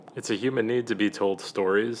It's a human need to be told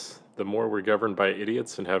stories. The more we're governed by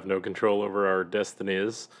idiots and have no control over our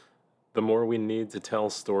destinies, the more we need to tell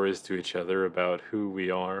stories to each other about who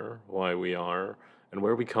we are, why we are, and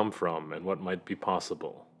where we come from and what might be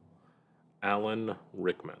possible. Alan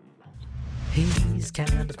Rickman. He's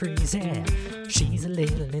kind of crazy, she's a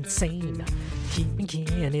little insane. Keeping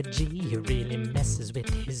Kenny G really messes with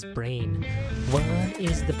his brain. One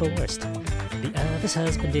is divorced, the other's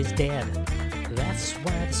husband is dead. That's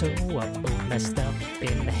why they're so messed up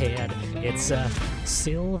in the head. It's a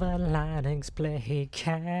Silver Linings Playcast.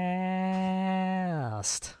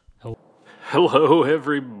 Hello,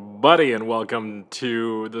 everybody, and welcome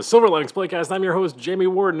to the Silver Linings Playcast. I'm your host, Jamie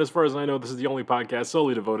Ward, and as far as I know, this is the only podcast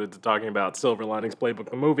solely devoted to talking about Silver Linings Playbook,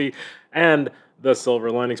 the movie, and the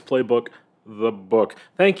Silver Linings Playbook, the book.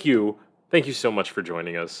 Thank you so much for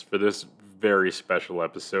joining us for this very special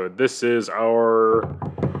episode. This is our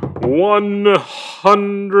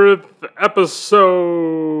 100th episode,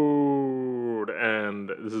 and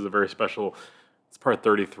this is a very special, it's part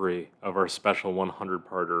 33 of our special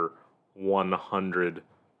 100-parter 100th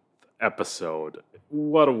episode.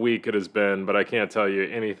 What a week it has been, but I can't tell you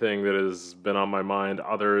anything that has been on my mind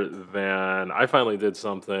other than I finally did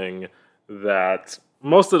something that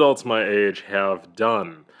most adults my age have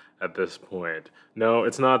done at this point. No,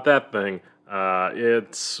 it's not that thing.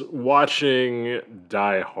 It's watching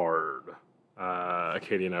Die Hard.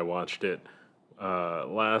 Katie and I watched it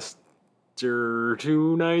last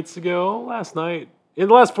night. In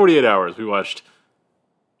the last 48 hours, we watched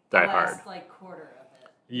Die Hard. Last, quarter of it.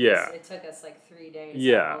 Yeah. It took us, 3 days.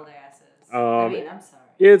 Yeah. Old asses. I'm sorry.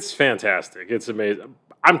 It's fantastic. It's amazing.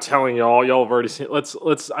 I'm telling y'all have already seen it.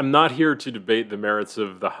 Let's I'm not here to debate the merits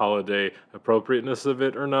of the holiday appropriateness of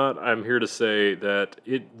it or not. I'm here to say that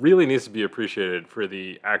it really needs to be appreciated for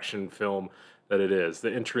the action film that it is,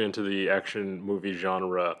 the entry into the action movie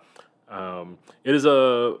genre. It is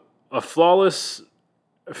a flawless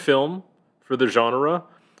film for the genre.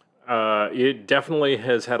 It definitely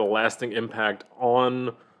has had a lasting impact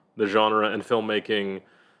on the genre and filmmaking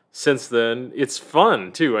since then. It's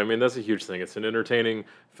fun, too. I mean, that's a huge thing. It's an entertaining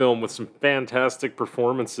film with some fantastic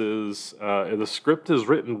performances. The script is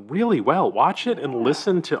written really well. Watch it and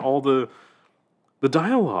listen to all the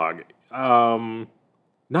dialogue.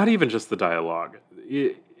 Not even just the dialogue.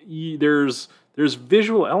 There's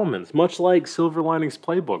visual elements, much like Silver Linings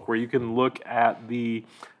Playbook, where you can look at the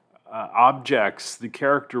objects, the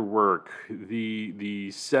character work,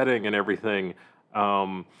 the setting, and everything.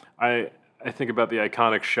 I think about the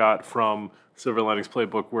iconic shot from Silver Linings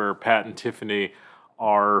Playbook where Pat and Tiffany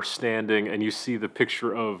are standing, and you see the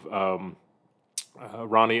picture of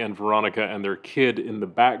Ronnie and Veronica and their kid in the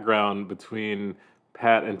background between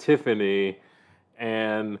Pat and Tiffany,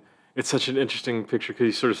 and it's such an interesting picture because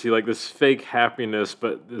you sort of see this fake happiness,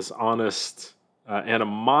 but this honest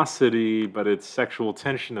animosity, but it's sexual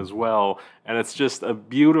tension as well, and it's just a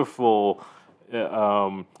beautiful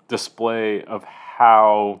display of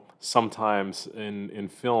how sometimes in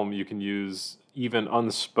film you can use even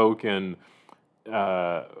unspoken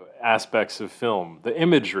aspects of film, the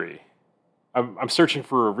imagery. I'm searching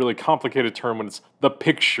for a really complicated term when it's the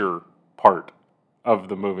picture part of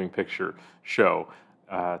the moving picture show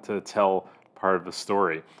to tell part of the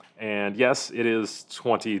story. And yes, it is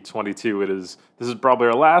 2022. This is probably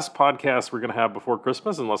our last podcast we're going to have before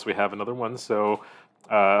Christmas, unless we have another one. So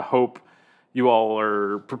hope you all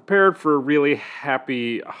are prepared for really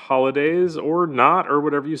happy holidays, or not, or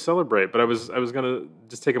whatever you celebrate. But I was going to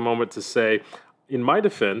just take a moment to say, in my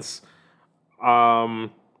defense, I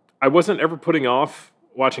wasn't ever putting off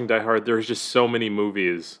watching Die Hard. There's just so many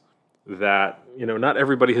movies that, not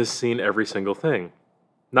everybody has seen every single thing.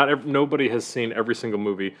 Nobody has seen every single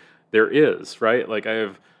movie there is, right?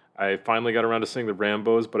 I finally got around to seeing the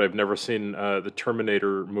Rambos, but I've never seen the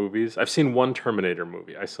Terminator movies. I've seen one Terminator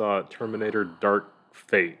movie. I saw Terminator Dark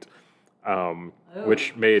Fate,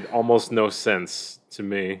 which made almost no sense to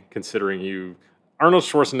me, considering Arnold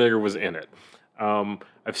Schwarzenegger was in it.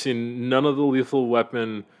 I've seen none of the Lethal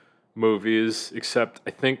Weapon movies, except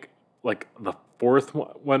I think the fourth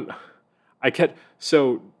one.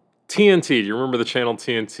 TNT, do you remember the channel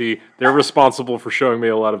TNT? They're responsible for showing me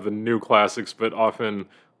a lot of the new classics, but often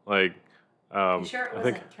You sure it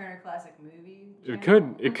wasn't Turner Classic Movie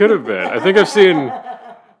Channel? It could have been. I think I've seen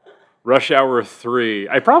Rush Hour 3.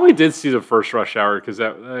 I probably did see the first Rush Hour because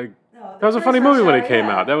that was a funny movie when it came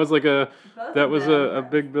out. That was a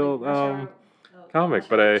big build comic.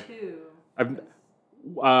 But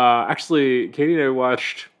actually, Katie and I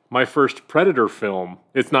watched my first Predator film.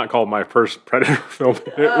 It's not called my first Predator film.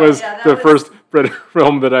 It was the first Predator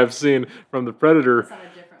film that I've seen from the Predator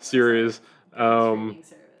series.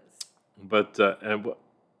 But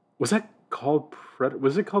was that called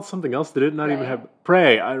Was it called something else? Did it not even Prey. have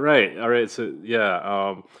Prey? All right. So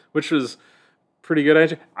yeah, which was pretty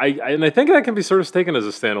good. And I think that can be sort of taken as a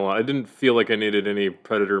standalone. I didn't feel like I needed any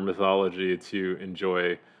Predator mythology to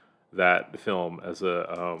enjoy that film as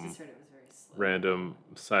a Just heard it was very slow. random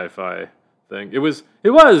sci-fi thing. It was,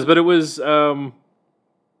 but it was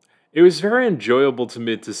very enjoyable to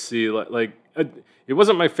me to see it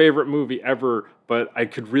wasn't my favorite movie ever, but I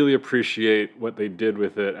could really appreciate what they did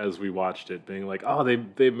with it as we watched it, being like, oh,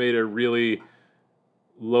 they made a really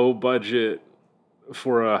low budget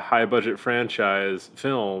for a high budget franchise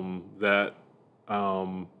film that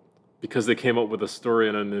because they came up with a story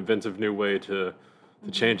and an inventive new way to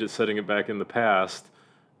change it, setting it back in the past,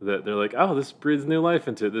 that they're like, oh, this breathes new life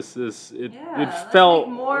into it. It felt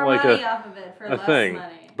make more like money off of it for a less thing.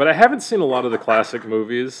 money. But I haven't seen a lot of the classic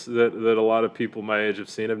movies that a lot of people my age have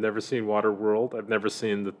seen. I've never seen Waterworld. I've never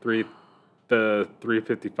seen the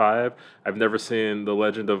 355. I've never seen The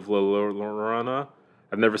Legend of La Llorona.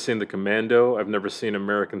 I've never seen The Commando. I've never seen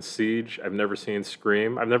American Siege. I've never seen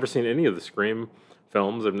Scream. I've never seen any of the Scream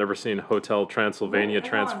films. I've never seen Hotel Transylvania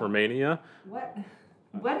Transformania. What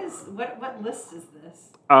list is this?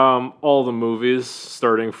 All the movies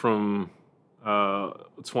starting from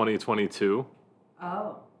 2022.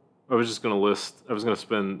 Oh. I was just going to list, I was going to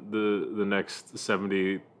spend the next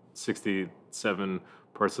 67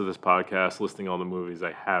 parts of this podcast listing all the movies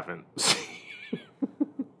I haven't seen.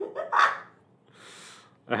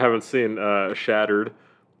 I haven't seen Shattered.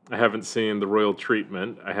 I haven't seen The Royal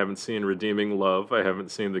Treatment. I haven't seen Redeeming Love. I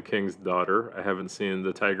haven't seen The King's Daughter. I haven't seen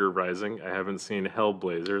The Tiger Rising. I haven't seen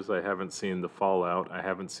Hellblazers. I haven't seen The Fallout. I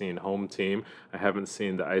haven't seen Home Team. I haven't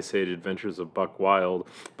seen The Ice Age Adventures of Buck Wild.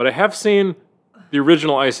 But I have seen the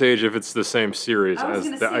original Ice Age, if it's the same series as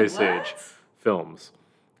the Ice Age films.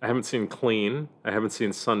 I haven't seen Clean. I haven't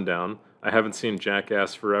seen Sundown. I haven't seen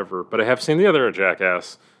Jackass Forever. But I have seen the other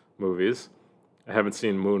Jackass movies. I haven't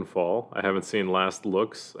seen Moonfall. I haven't seen Last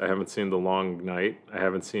Looks. I haven't seen The Long Night. I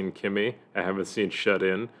haven't seen Kimmy. I haven't seen Shut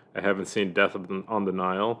In. I haven't seen Death on the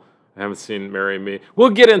Nile. I haven't seen Marry Me. We'll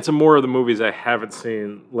get into more of the movies I haven't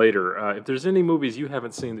seen later. If there's any movies you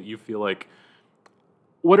haven't seen that you feel like,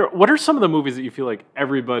 what are some of the movies that you feel like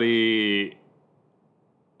everybody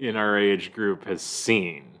in our age group has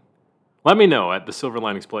seen? Let me know at the Silver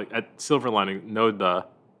Linings Play at Silver Lining. No,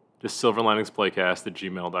 just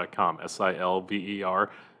silverliningsplaycast@gmail.com.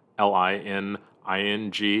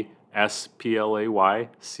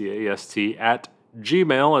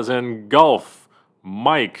 SILVERLININGSPLAYCAST@gmail, as in Golf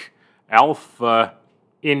Mike Alpha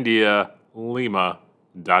India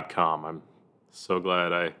Lima.com. I'm so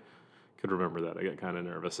glad I could remember that. I got kind of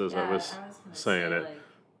nervous as I was saying it.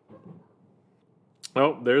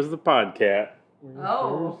 Oh, there's the podcat.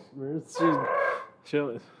 Where's she?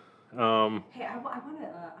 Hey, I want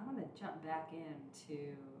to jump back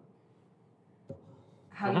into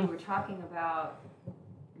how you were talking about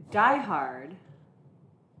Die Hard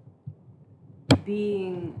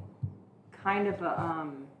being kind of a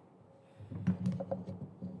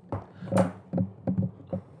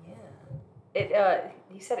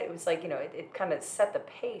you said it was like, it kind of set the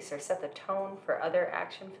pace or set the tone for other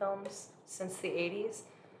action films since the 80s.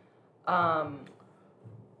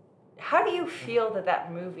 How do you feel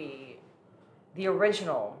that movie, the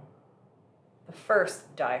original, the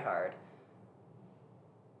first Die Hard,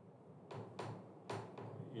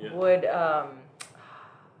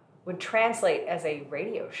 would translate as a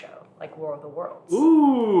radio show, like War of the Worlds?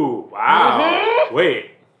 Ooh, wow. Mm-hmm.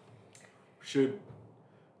 Wait.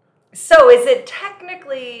 So is it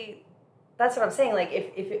technically, that's what I'm saying, like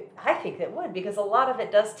I think it would, because a lot of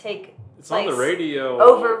it does take It's on the radio.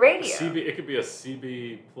 Over radio. It could be a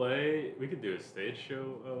CB play. We could do a stage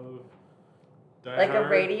show of Die like Hard. A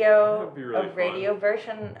radio, That'd be really radio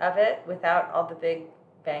version of it without all the big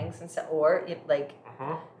bangs and stuff, or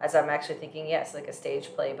as I'm actually thinking, yes, like a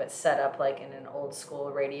stage play, but set up like in an old school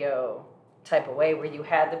radio type of way, where you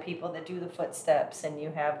had the people that do the footsteps, and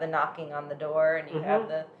you have the knocking on the door, and you have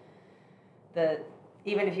the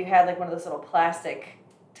even if you had like one of those little plastic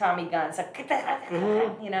Tommy guns, like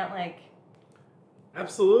like.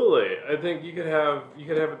 Absolutely, I think you could have it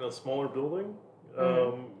in a smaller building.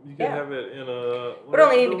 You could have it in a. It would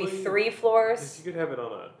only need to be 3 floors. You could have it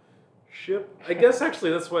on a ship. I guess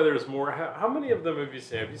actually that's why there's more. How many of them have you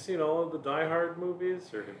seen? Have you seen all of the Die Hard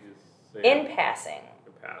movies, or have you seen? In passing.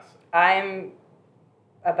 I'm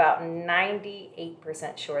about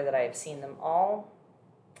 98% sure that I have seen them all,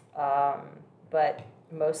 but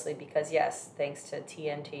mostly because thanks to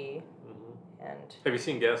TNT. And have you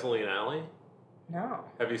seen Gasoline Alley? No.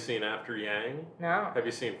 Have you seen After Yang? No. Have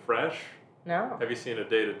you seen Fresh? No. Have you seen A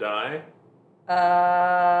Day to Die?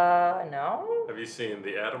 No. Have you seen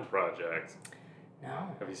The Atom Project?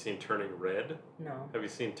 No. Have you seen Turning Red? No. Have you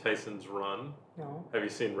seen Tyson's Run? No. Have you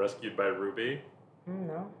seen Rescued by Ruby?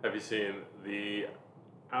 No. Have you seen The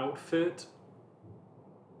Outfit?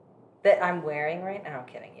 That I'm wearing right now? I'm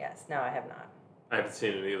kidding. Yes. No, I have not. I haven't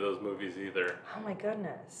seen any of those movies either. Oh my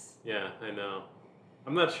goodness. Yeah, I know.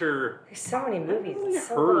 I'm not sure. There's so many movies really in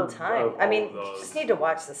so little heard time. of I mean, all of you those. just need to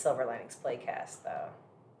watch the Silver Linings Playcast, though.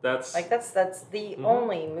 That's That's the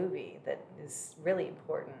only movie that is really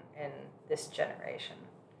important in this generation.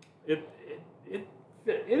 it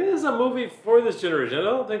is a movie for this generation. I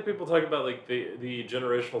don't think people talk about like the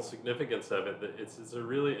generational significance of it. It's a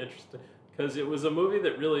really interesting because it was a movie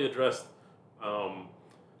that really addressed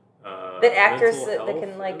That actors mental that can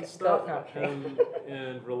health like and stuff go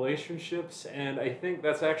and relationships, and I think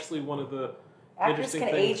that's actually one of the actors interesting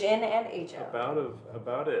can things age in and age out,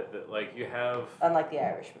 about it, that like you have unlike The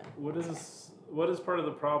Irishman. what is part of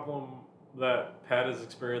the problem that Pat is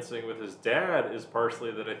experiencing with his dad is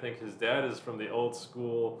partially that I think his dad is from the old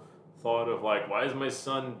school thought of like, why is my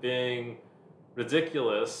son being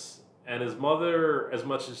ridiculous? And his mother, as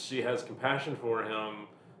much as she has compassion for him,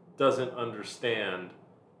 doesn't understand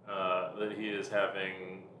that he is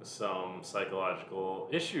having some psychological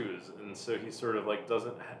issues, and so he sort of like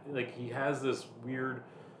doesn't like he has this weird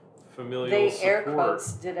familial They support. air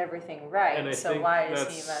quotes did everything And right, I so think why is he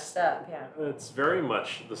that's- messed up? Yeah. It's very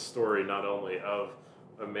much the story not only of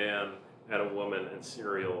a man and a woman in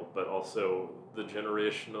Serial, but also the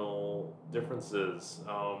generational differences,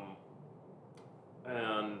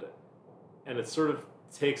 and it sort of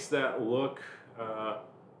takes that look.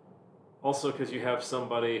 Also, because you have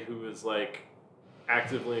somebody who is like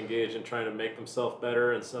actively engaged in trying to make themselves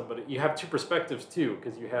better, and somebody you have two perspectives too,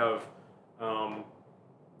 because you have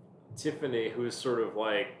Tiffany, who is sort of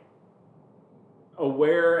like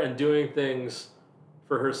aware and doing things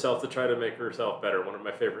for herself to try to make herself better. One of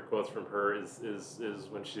my favorite quotes from her is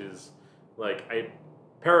when she's like,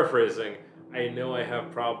 paraphrasing, I know I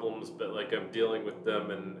have problems, but like I'm dealing with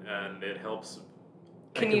them, and it helps.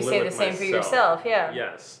 Can I you live say the with same for myself. yourself? Yeah.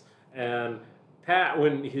 Yes. And Pat,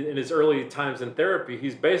 when he, in his early times in therapy,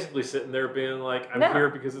 he's basically sitting there being like, I'm No. here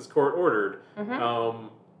because it's court ordered. Mm-hmm.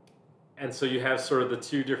 And so you have sort of the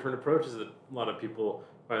two different approaches that a lot of people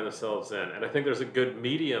find themselves in. And I think there's a good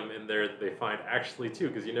medium in there that they find actually too,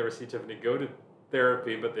 because you never see Tiffany go to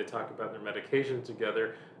therapy, but they talk about their medication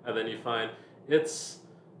together. And then you find it's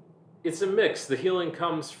a mix. The healing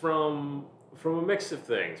comes from a mix of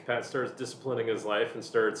things. Pat starts disciplining his life and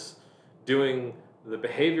starts doing the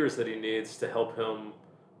behaviors that he needs to help him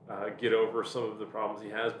get over some of the problems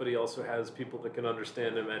he has, but he also has people that can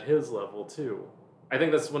understand him at his level too. I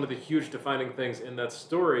think that's one of the huge defining things in that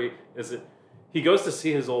story is that he goes to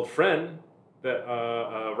see his old friend, that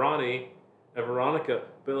Ronnie and Veronica,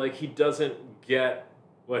 but like he doesn't get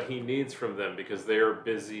what he needs from them because they are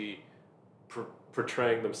busy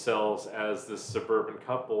portraying themselves as this suburban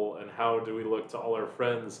couple, and how do we look to all our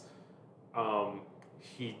friends?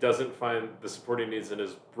 He doesn't find the support he needs in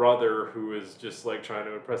his brother, who is just like trying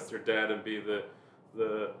to impress their dad and be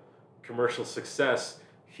the commercial success.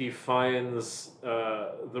 He finds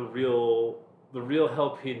the real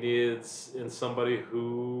help he needs in somebody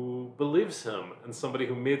who believes him, and somebody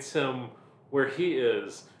who meets him where he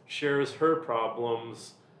is, shares her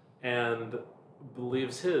problems, and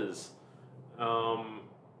believes his, and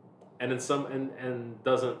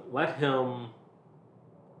doesn't let him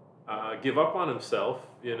give up on himself.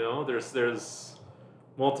 You know, there's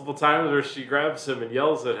multiple times where she grabs him and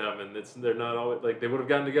yells at him, and they're not always like they would have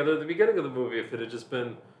gotten together at the beginning of the movie if it had just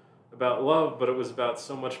been about love, but it was about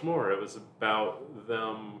so much more. It was about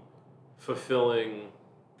them fulfilling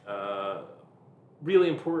really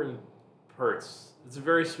important parts. It's a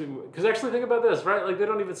very sweet movie. Because actually think about this, right? Like they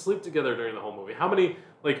don't even sleep together during the whole movie. How many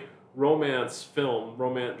like romance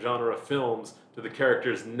genre films do the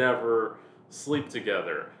characters never sleep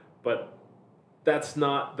together? But that's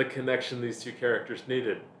not the connection these two characters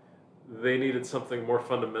needed. They needed something more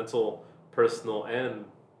fundamental, personal, and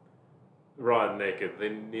raw and naked. They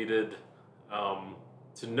needed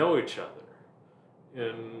to know each other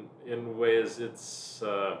in ways it's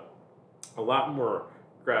a lot more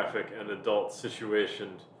graphic and adult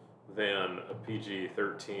situation than a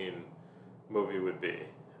PG-13 movie would be.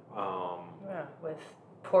 Yeah, with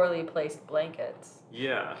poorly placed blankets.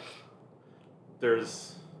 Yeah.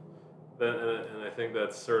 There's... And I think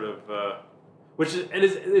that's sort of... it's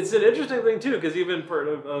an interesting thing, too, because even part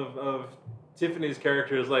of Tiffany's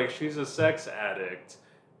character is like, she's a sex addict,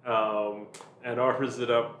 and offers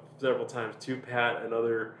it up several times to Pat, and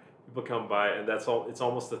other people come by, and that's all. It's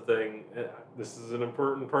almost a thing. This is an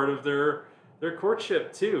important part of their their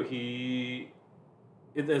courtship too.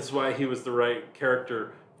 That's why he was the right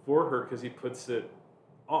character for her, because he puts it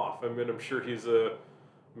off. I mean, I'm sure he's a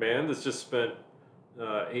man that's just spent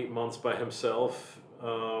 8 months by himself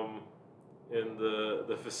in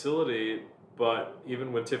the facility. But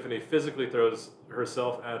even when Tiffany physically throws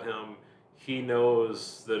herself at him, he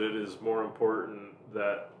knows that it is more important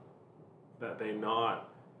that they not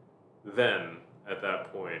then at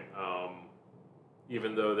that point.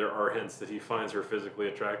 Even though there are hints that he finds her physically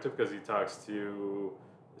attractive because he talks to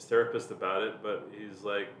his therapist about it, but he's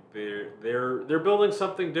like they're building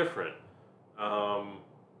something different.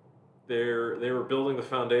 They were building the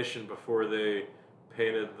foundation before they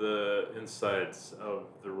painted the insides of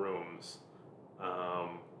the rooms,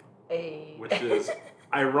 which is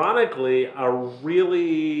ironically a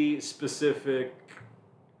really specific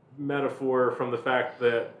metaphor from the fact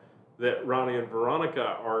that Ronnie and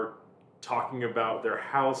Veronica are talking about their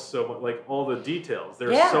house so much, like all the details.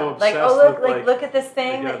 They're so obsessed with look at this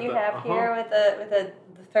thing that you have here with the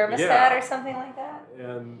thermostat or something like that.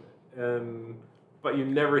 And but you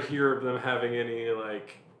never hear of them having any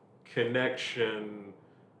like connection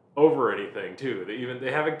over anything too.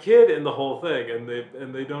 They have a kid in the whole thing, and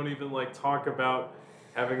they don't even like talk about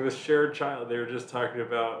having this shared child. They're just talking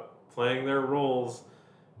about playing their roles,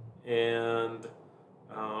 and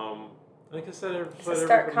like I said, it's a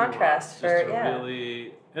stark contrast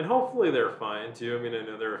really, and hopefully they're fine too. I mean, I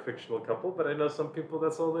know they're a fictional couple, but I know some people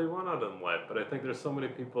that's all they want out in life. But I think there's so many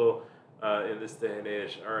people in this day and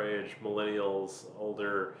age, our age, millennials,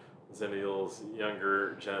 older zennials,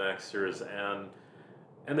 younger Gen Xers,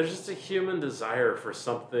 and there's just a human desire for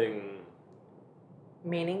something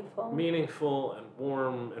meaningful and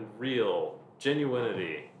warm and real,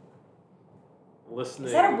 genuinity. Listening.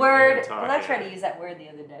 Is that a word? Well, I tried to use that word the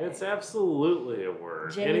other day. It's absolutely a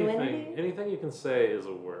word. Genuinity? Anything you can say is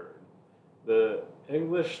a word. The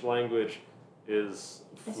English language is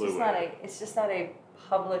fluid. It's just not a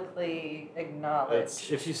publicly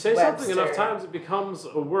acknowledged. If you say Webster. something enough times, it becomes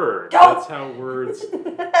a word. Dope. That's how words.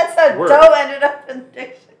 That's how work. dough ended up in the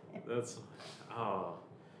dictionary.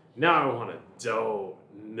 Now I want a dough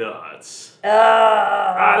nuts.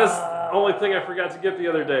 That's the only thing I forgot to get the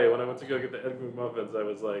other day when I went to go get the Egg McMuffins. I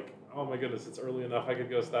was like, oh my goodness, it's early enough. I could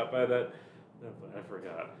go stop by that. I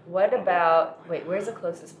forgot. What about, where's the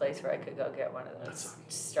closest place where I could go get one of those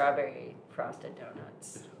strawberry frosted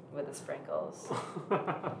donuts with the sprinkles?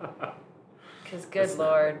 Because good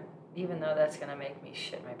Lord, even though that's going to make me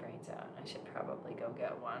shit my brains out, I should probably go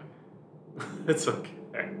get one. It's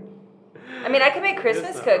okay. I mean, I can make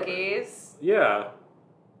Christmas cookies. Yeah.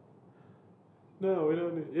 No, we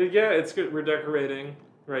don't need... Yeah, it's good. We're decorating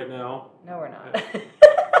right now. No, we're not.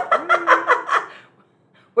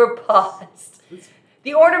 We're paused.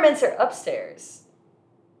 The ornaments are upstairs.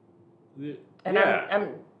 And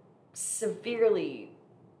I'm severely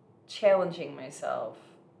challenging myself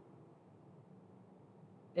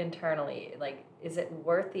internally. Like, is it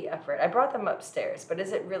worth the effort? I brought them upstairs, but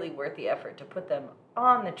is it really worth the effort to put them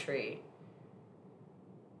on the tree?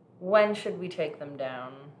 When should we take them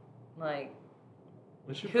down? Like,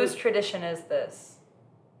 whose tradition is this?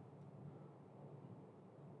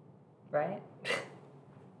 Right?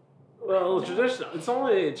 Well, tradition. It's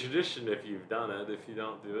only a tradition if you've done it. If you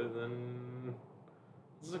don't do it, then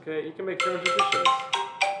it's okay. You can make your own traditions.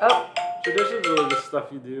 Oh. Traditions are the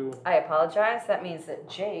stuff you do. I apologize. That means that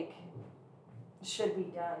Jake should be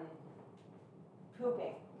done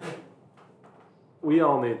pooping. We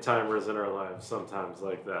all need timers in our lives sometimes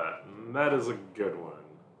like that. And that is a good one.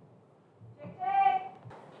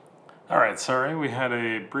 All right, sorry, we had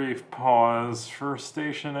a brief pause for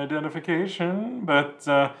station identification, but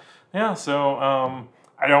I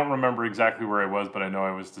don't remember exactly where I was, but I know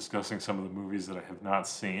I was discussing some of the movies that I have not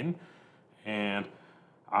seen, and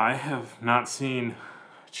I have not seen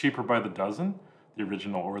Cheaper by the Dozen, the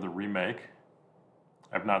original or the remake.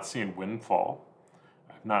 I've not seen Windfall.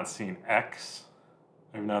 I've not seen X.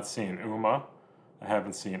 I've not seen Uma. I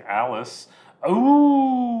haven't seen Alice.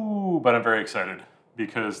 Ooh, but I'm very excited.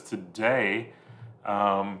 Because today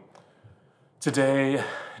Netflix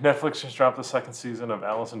just dropped the second season of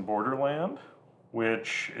Alice in Borderland,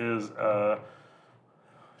 which is a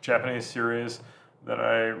Japanese series that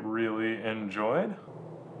I really enjoyed.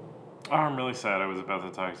 Oh, I'm really sad I was about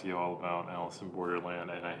to talk to you all about Alice in Borderland,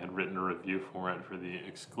 and I had written a review for it for the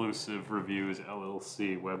Exclusive Reviews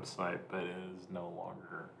LLC website, but it is no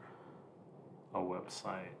longer a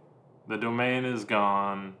website. The domain is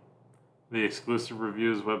gone. The Exclusive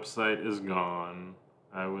Reviews website is gone.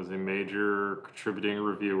 I was a major contributing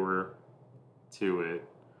reviewer to it.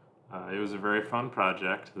 It was a very fun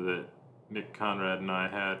project that Nick Conrad and I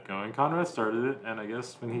had going. Conrad started it, and I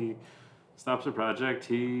guess when he stops a project,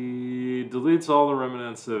 he deletes all the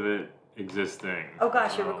remnants of it existing. Oh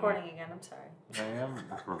gosh, you're recording again. I'm sorry. I am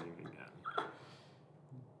recording again.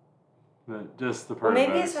 But just the part Well,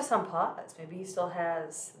 maybe about it's just on pause. Maybe he still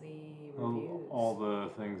has the reviews. all the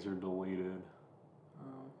things are deleted.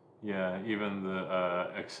 Oh. Yeah, even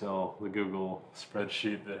the Excel, the Google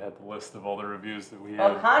spreadsheet that had the list of all the reviews that we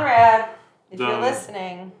had. Oh, Conrad, if you're done.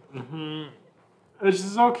 listening, Which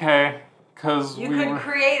is okay, because you could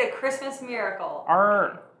create a Christmas miracle.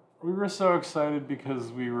 We were so excited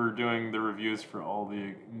because we were doing the reviews for all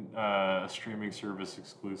the streaming service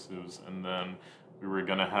exclusives, and then we were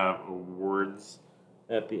going to have awards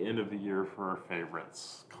at the end of the year for our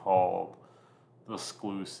favorites called the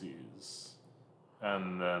Sclusies.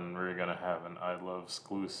 And then we were going to have an I Love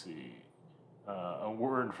Sclusy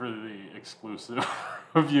award for the exclusive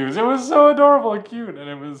reviews. It was so adorable and cute, and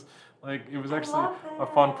it was actually a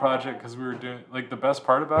fun project because we were doing, like, the best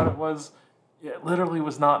part about it was it literally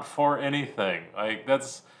was not for anything. Like,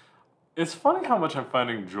 it's funny how much I'm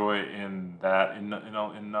finding joy in that, in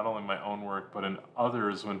not only my own work, but in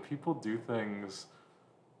others, when people do things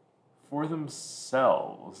for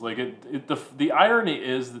themselves. Like, the irony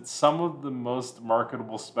is that some of the most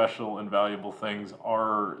marketable, special, and valuable things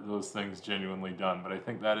are those things genuinely done. But I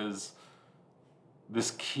think that is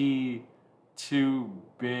this key to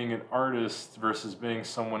being an artist versus being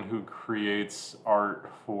someone who creates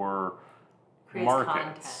art for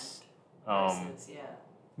markets. Versus,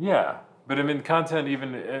 Yeah, but I mean, content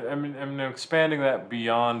even, I'm expanding that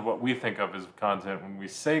beyond what we think of as content when we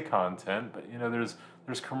say content, but,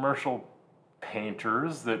 there's commercial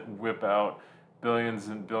painters that whip out billions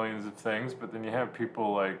and billions of things, but then you have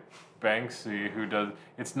people like Banksy who does,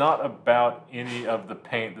 it's not about any of the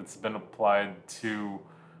paint that's been applied to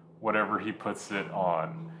whatever he puts it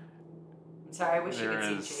on. I'm sorry, I wish you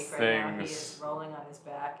could see Jake right now. He is rolling on his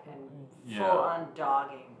back and full on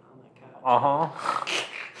dogging on the couch.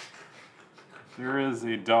 There is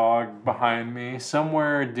a dog behind me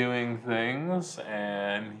somewhere doing things,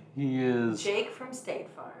 and he is Jake from State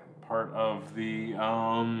Farm. Part of the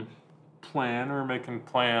plan. We're making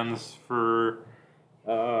plans for.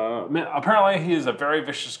 Apparently, he is a very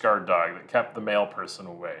vicious guard dog that kept the mail person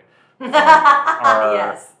away from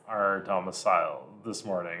our domicile this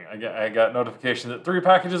morning. I got notification that 3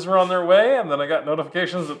 packages were on their way, and then I got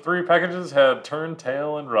notifications that 3 packages had turned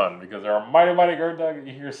tail and run because they're a mighty, mighty guard dog that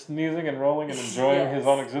you hear sneezing and rolling and enjoying his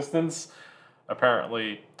own existence.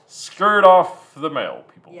 Apparently, scurried off the mail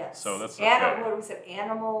people. Yes. So that's okay. What was it?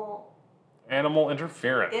 Animal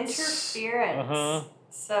interference.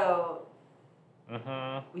 So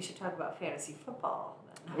we should talk about fantasy football.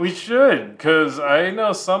 We should, because I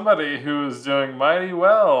know somebody who is doing mighty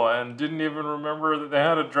well and didn't even remember that they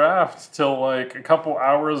had a draft till like a couple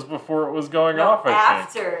hours before it was going off, I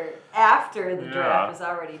think. After the draft was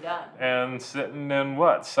already done. And sitting in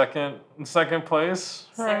what? Second place?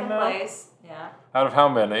 Second place, yeah. Out of how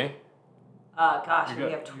many? Gosh, we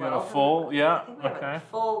have 12. You got a full, yeah? I think we have a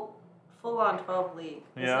full on 12 league.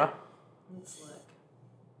 Yeah. Let's look.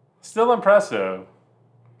 Still impressive.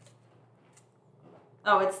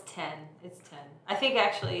 Oh, it's 10. It's 10. I think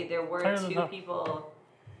actually there were 2 people.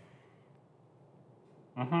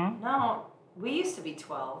 No, we used to be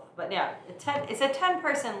 12, but yeah, it's a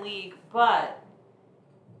 10-person league, but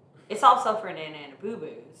it's also for Nana and Boo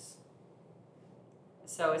Boos.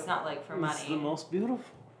 So it's not like for money. It's the most beautiful.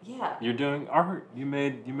 Yeah. You're doing art. You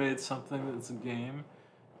made something that's a game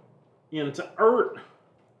into art.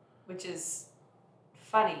 Which is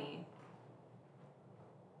funny.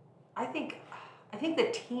 I think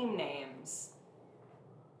the team names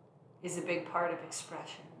is a big part of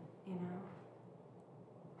expression,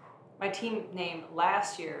 My team name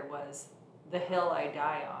last year was The Hill I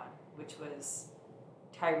Die On, which was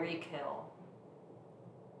Tyreek Hill.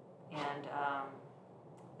 And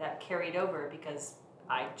that carried over because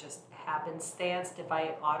I just happenstanced when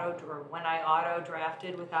I auto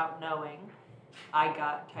drafted without knowing, I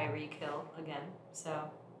got Tyreek Hill again. So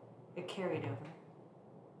it carried over.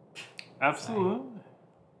 Absolutely.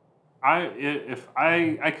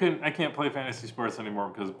 I can't play fantasy sports anymore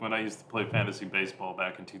because when I used to play fantasy baseball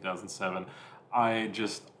back in 2007, I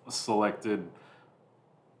just selected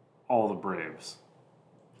all the Braves.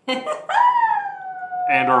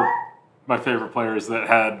 And or my favorite players that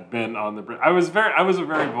had been on the Braves. I was a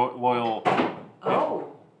very loyal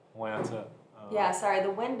Atlanta. Yeah, sorry,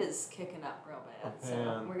 the wind is kicking up real bad.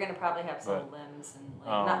 So we're gonna probably have some limbs and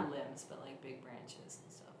not limbs, but like big branches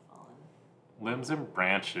and stuff falling. Limbs and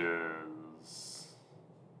branches.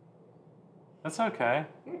 That's okay.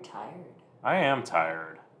 You're tired. I am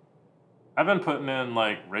tired. I've been putting in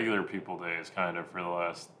like regular people days kind of for the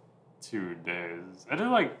last 2 days. I did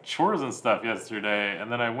like chores and stuff yesterday,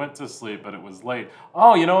 and then I went to sleep, but it was late.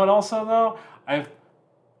 Oh, you know what? Also though, I've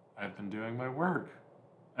been doing my work.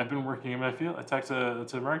 I've been working in my field. I talked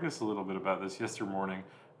to Marcus a little bit about this yesterday morning.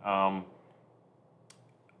 That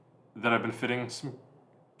I've been fitting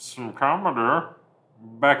some comedy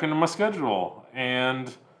back into my schedule,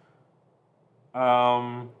 and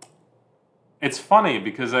it's funny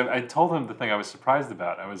because I told him the thing I was surprised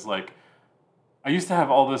about. I was like, I used to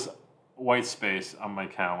have all this white space on my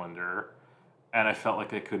calendar, and I felt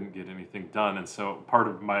like I couldn't get anything done. And so part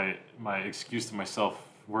of my excuse to myself,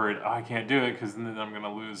 worried, oh, I can't do it because then I'm going to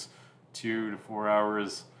lose 2 to 4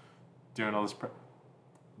 hours doing all this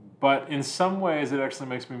but in some ways, it actually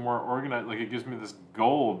makes me more organized. Like, it gives me this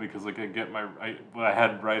goal because, like, I get I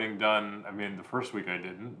had writing done. I mean, the first week I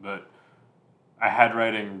didn't, but I had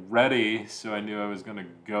writing ready, so I knew I was going to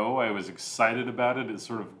go. I was excited about it. It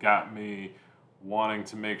sort of got me wanting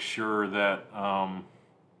to make sure that I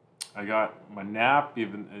got my nap.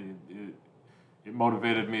 Even it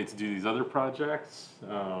motivated me to do these other projects.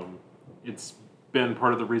 It's been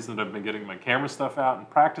part of the reason that I've been getting my camera stuff out and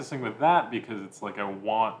practicing with that because it's like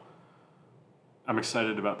I'm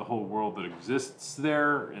excited about the whole world that exists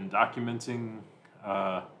there and documenting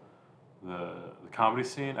the comedy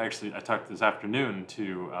scene. Actually, I talked this afternoon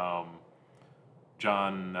to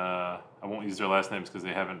John. I won't use their last names because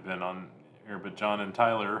they haven't been on air, but John and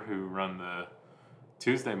Tyler, who run the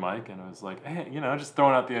Tuesday mic, and I was like, hey, just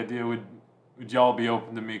throwing out the idea, would y'all be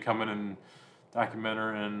open to me coming and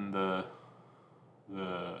documenting the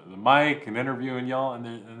mic and interviewing y'all? And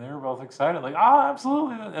they were both excited, like, oh,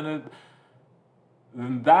 absolutely.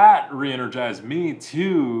 And that re-energized me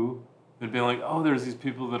too, and being like, oh, there's these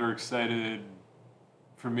people that are excited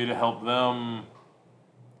for me to help them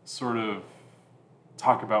sort of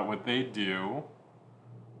talk about what they do,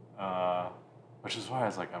 which is why I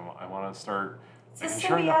was like, I want to start. It's a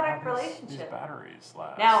symbiotic relationship. These batteries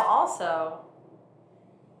last. Now, also,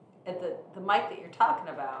 at the mic that you're talking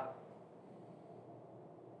about,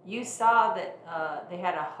 you saw that they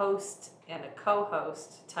had a host and a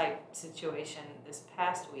co-host type situation this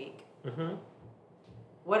past week. Mm-hmm.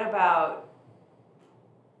 What about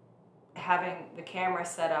having the camera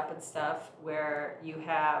set up and stuff where you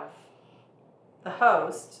have the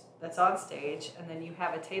host that's on stage and then you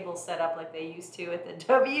have a table set up like they used to at the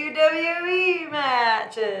WWE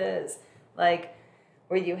matches? Like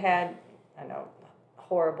where you had, I know,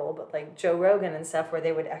 horrible, but like Joe Rogan and stuff where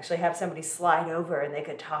they would actually have somebody slide over and they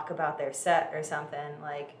could talk about their set or something.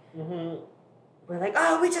 Like, we're like,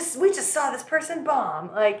 oh, we just saw this person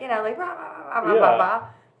bomb. Like, like, rah, rah, rah, rah, rah, rah.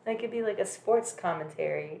 Like, it'd be like a sports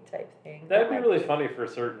commentary type thing. That'd be really funny for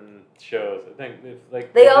certain shows. I think if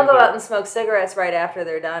like they all go out and smoke cigarettes right after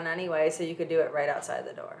they're done anyway, so you could do it right outside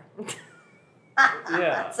the door.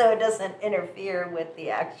 Yeah. So it doesn't interfere with the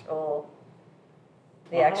actual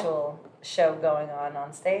show going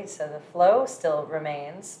on stage. So the flow still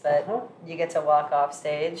remains, but you get to walk off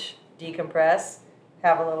stage, decompress,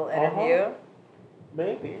 have a little interview.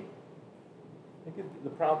 Maybe. I think the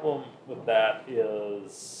problem with that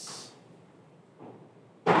is...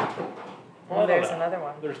 Well, there's another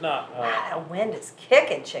one. There's not... that wind is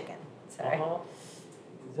kicking chicken. Sorry.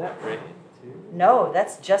 Is that rain, too? No,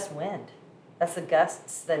 that's just wind. That's the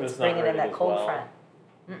gusts that's bringing in that cold front.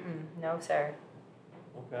 No, sir.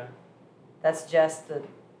 Okay. That's just the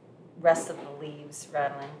rest of the leaves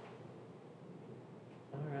rattling.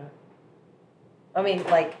 All right. I mean,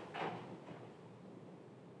 like,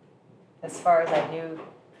 as far as I knew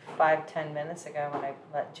 5-10 minutes ago when I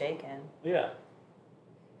let Jake in. Yeah.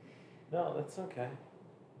 No, that's okay.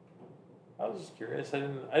 I was just curious. I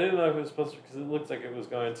didn't know if it was supposed to, because it looked like it was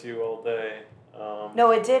going to all day.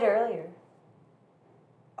 No, it did earlier.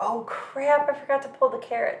 Oh, crap. I forgot to pull the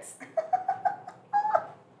carrots.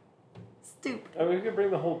 Stupid. I mean, we could bring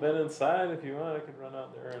the whole bin inside if you want. I could run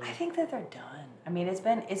out there and... I think that they're done. I mean, it's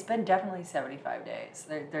been definitely 75 days.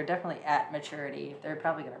 They're definitely at maturity. They're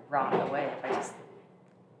probably going to rot away if I just...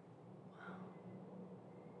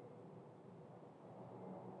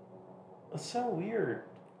 It's so weird,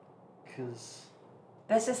 because...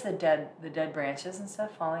 That's just the dead branches and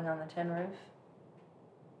stuff falling on the tin roof.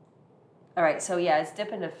 All right, so yeah, it's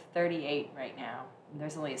dipping to 38 right now.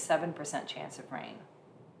 There's only a 7% chance of rain.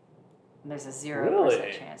 And there's a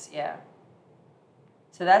 0% chance, yeah.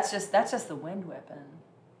 So that's just the wind whipping.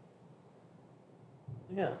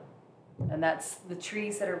 Yeah. And that's the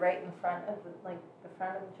trees that are right in front of the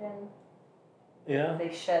front of the gym. Yeah.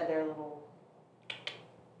 They shed their little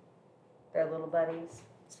buddies,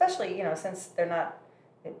 especially since they're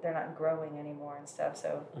not growing anymore and stuff.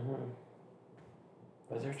 So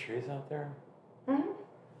Was there trees out there? Mm-hmm.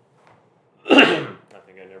 I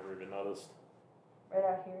think I never even noticed. Right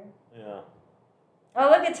out here. Yeah. Oh,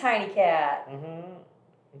 look at Tiny Cat.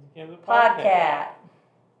 Mm-hmm. Podcat.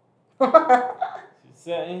 She's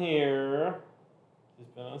sitting here. She's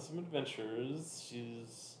been on some adventures. She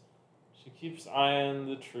keeps eyeing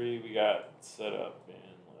the tree we got set up, and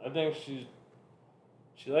I think she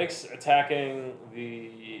likes attacking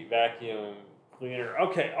the vacuum cleaner.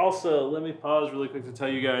 Okay, also let me pause really quick to tell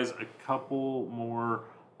you guys a couple more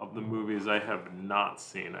of the movies I have not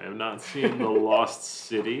seen. I have not seen The Lost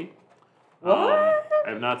City. What? I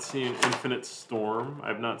have not seen Infinite Storm. I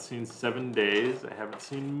have not seen 7 Days. I haven't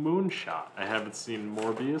seen Moonshot. I haven't seen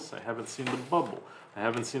Morbius. I haven't seen The Bubble. I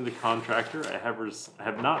haven't seen The Contractor. I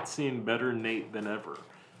have not seen Better Nate Than Ever.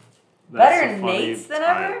 Better Nates Than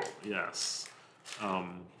Ever? Yes. I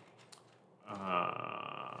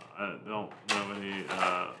don't know any.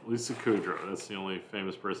 Lisa Kudrow. That's the only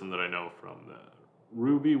famous person that I know from that.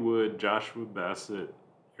 Ruby Wood, Joshua Bassett,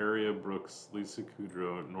 Aria Brooks, Lisa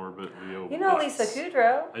Kudrow, Norbert Leo. You know Butz. Lisa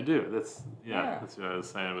Kudrow. I do. That's what I was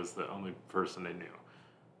saying. Was the only person I knew.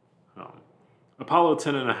 Apollo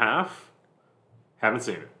 10.5. Haven't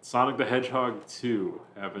seen it. Sonic the Hedgehog 2.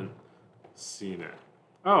 Haven't seen it.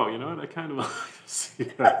 Oh, you know what? I kind of like to see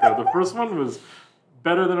that though. The first one was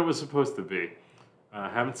better than it was supposed to be.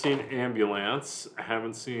 Haven't seen Ambulance. I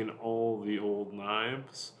haven't seen All the Old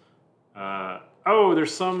Knives.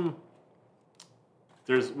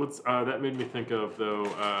 There's what's that made me think of though.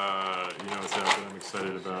 It's that I'm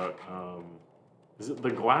excited about. Is it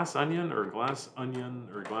the Glass Onion or Glass Onion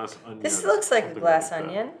or Glass Onion? This looks like a glass like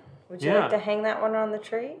onion. Would you like to hang that one on the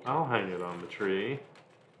tree? I'll hang it on the tree.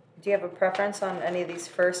 Do you have a preference on any of these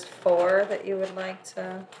first 4 that you would like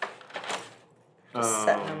to? Just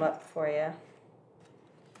setting them up for you.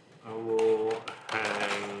 I will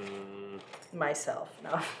hang Myself.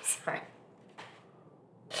 No, sorry.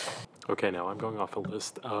 Okay, now I'm going off a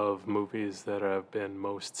list of movies that have been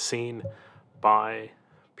most seen by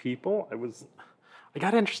people. I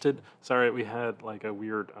got interested. Sorry, we had like a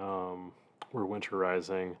weird, we're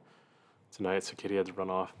winterizing tonight, so Katie had to run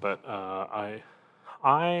off. But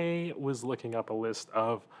I was looking up a list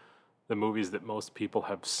of the movies that most people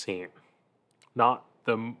have seen. Not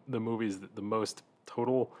the movies that the most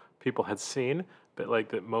total people had seen, but like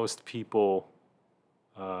that most people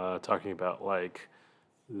talking about like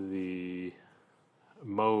the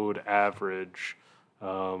mode average,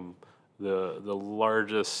 the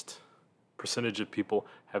largest percentage of people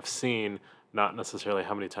have seen, not necessarily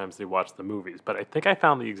how many times they watch the movies. But I think I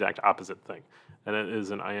found the exact opposite thing, and it is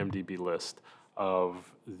an IMDb list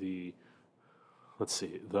of the, let's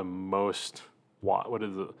see, the most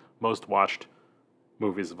watched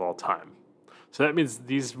movies of all time. So that means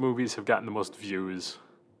these movies have gotten the most views,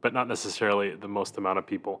 but not necessarily the most amount of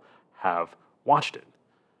people have watched it,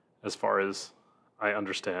 as far as I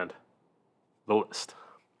understand the list.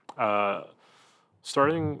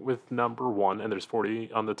 Starting with number 1, and there's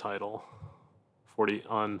 40 on the title, 40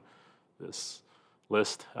 on this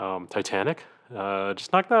list. Titanic.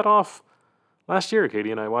 Just knocked that off last year.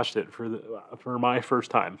 Katie and I watched it for my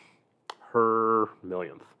first time, her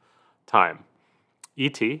millionth time.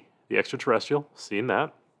 E.T., the Extraterrestrial, seen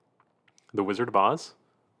that. The Wizard of Oz,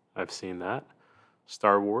 I've seen that.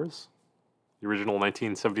 Star Wars, the original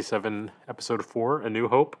 1977 Episode 4, A New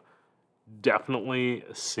Hope, definitely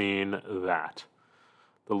seen that.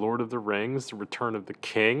 The Lord of the Rings, The Return of the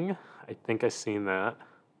King, I think I've seen that.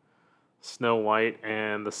 Snow White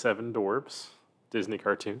and the Seven Dwarfs, Disney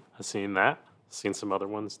cartoon, I've seen that. Seen some other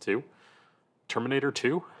ones too. Terminator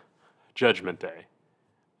 2, Judgment Day,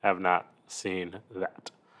 have not seen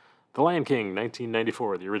that. The Lion King,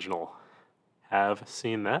 1994, the original, have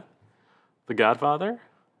seen that. The Godfather,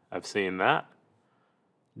 I've seen that.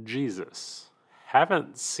 Jesus,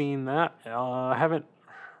 haven't seen that. Haven't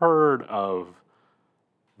heard of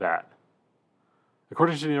that.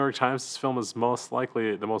 According to the New York Times, this film is most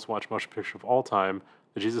likely the most watched motion picture of all time.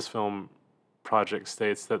 The Jesus Film Project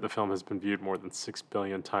states that the film has been viewed more than 6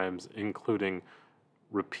 billion times, including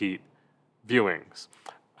repeat viewings.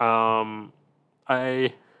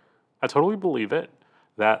 I totally believe it,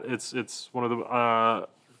 that it's one of the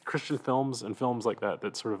Christian films and films like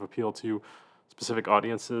that sort of appeal to specific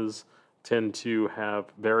audiences, tend to have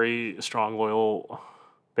very strong loyal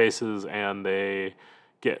bases, and they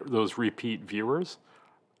get those repeat viewers.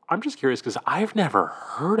 I'm just curious because I've never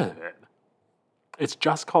heard of it. It's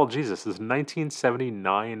just called Jesus. It's a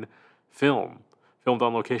 1979 film, filmed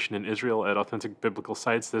on location in Israel at authentic biblical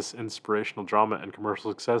sites. This inspirational drama and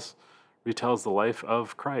commercial success retells the life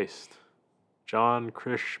of Christ. John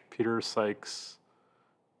Krish Peter Sykes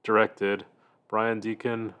directed, Brian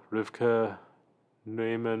Deacon, Rivka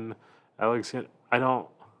Neyman, Alexander. I don't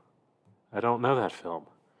know that film.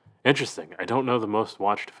 Interesting. I don't know the most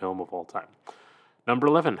watched film of all time. Number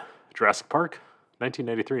 11, Jurassic Park,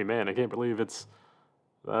 1993. Man, I can't believe it's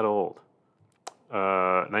that old.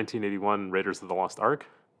 1981, Raiders of the Lost Ark,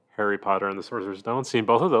 Harry Potter and the Sorcerer's Stone. Seen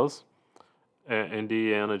both of those.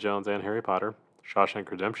 Indiana Jones and Harry Potter. Shawshank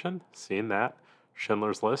Redemption. Seen that.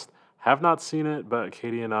 Schindler's List. Have not seen it, but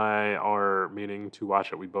Katie and I are meaning to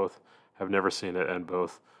watch it. We both have never seen it and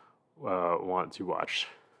both want to watch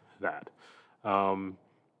that.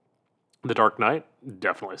 The Dark Knight.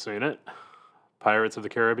 Definitely seen it. Pirates of the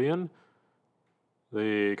Caribbean.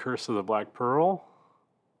 The Curse of the Black Pearl.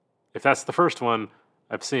 If that's the first one,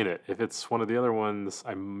 I've seen it. If it's one of the other ones,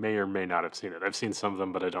 I may or may not have seen it. I've seen some of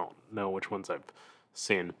them, but I don't know which ones I've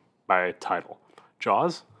seen by title.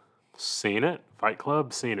 Jaws, seen it. Fight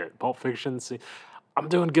Club, seen it. Pulp Fiction, I'm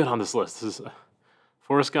doing good on this list. This is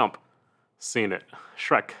Forrest Gump, seen it.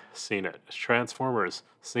 Shrek, seen it. Transformers,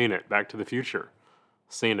 seen it. Back to the Future,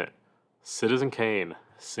 seen it. Citizen Kane,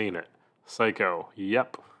 seen it. Psycho,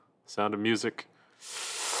 yep. Sound of Music,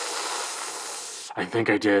 I think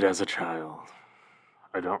I did as a child.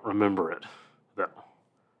 I don't remember it, though.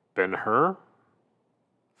 Ben-Hur?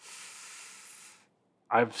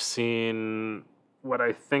 I've seen what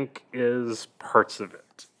I think is parts of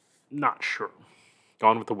it. Not sure.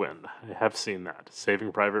 Gone with the Wind. I have seen that.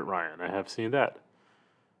 Saving Private Ryan. I have seen that.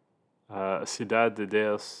 Ciudad de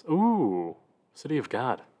Dios. Ooh, City of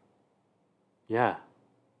God. Yeah,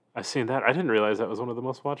 I've seen that. I didn't realize that was one of the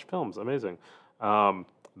most watched films. Amazing.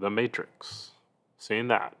 The Matrix. Seen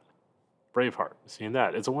that. Braveheart. Seen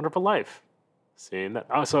that. It's a Wonderful Life. Seen that.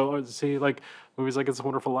 Oh, so see, like movies like It's a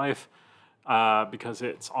Wonderful Life, because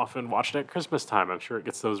it's often watched at Christmas time. I'm sure it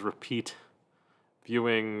gets those repeat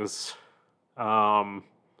viewings,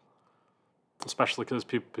 especially because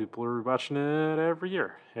people are watching it every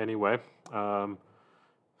year. Anyway,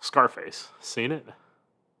 Scarface. Seen it.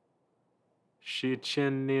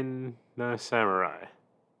 Shichinin no Samurai.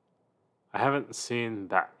 I haven't seen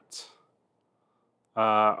that.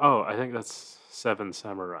 I think that's Seven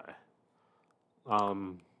Samurai.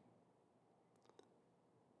 I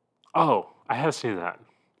have seen that.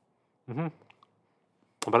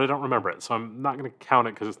 But I don't remember it, so I'm not going to count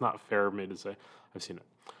it because it's not fair of me to say I've seen it.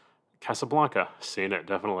 Casablanca, seen it,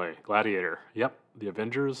 definitely. Gladiator, yep. The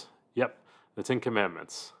Avengers, yep. The Ten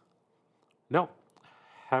Commandments, no.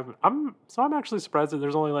 Haven't. I'm actually surprised that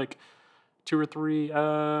there's only like 2 or 3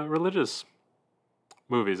 religious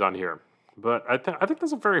movies on here. But I think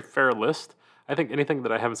that's a very fair list. I think anything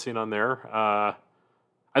that I haven't seen on there, I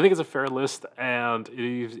think it's a fair list, and it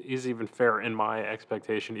is even fair in my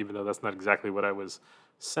expectation, even though that's not exactly what I was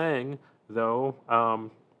saying, though,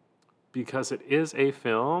 because it is a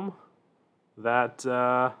film that,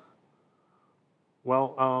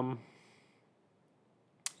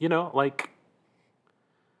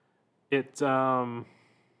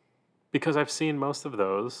 because I've seen most of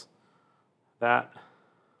those, that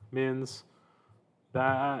means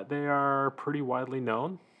that they are pretty widely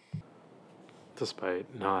known,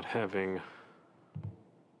 despite not having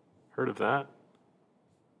heard of that.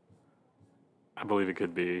 I believe it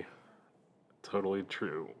could be totally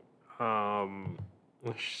true. Sure,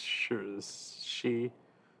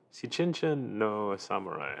 Shichinchin no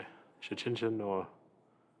Samurai. Shichinchin no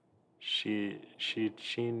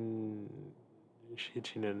Shichinin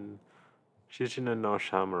no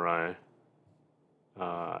Samurai.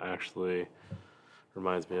 Actually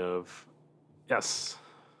reminds me of, yes,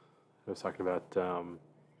 I was talking about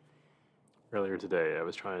earlier today. I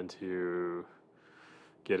was trying to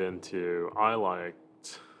get into, I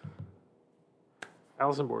liked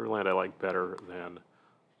Alice in Borderland. I like better than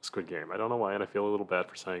Squid Game. I don't know why, and I feel a little bad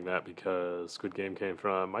for saying that because Squid Game came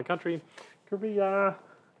from my country, Korea.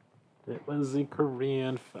 It was a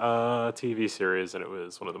Korean TV series, and it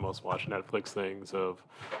was one of the most watched Netflix things of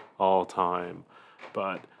all time.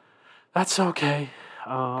 But that's okay.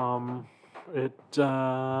 Hold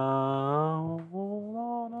on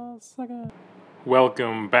a second.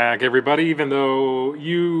 Welcome back, everybody, even though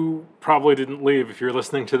you probably didn't leave if you're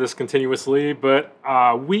listening to this continuously, but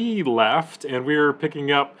we left, and we're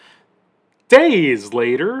picking up days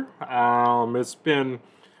later. It's been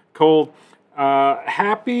cold.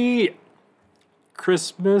 Happy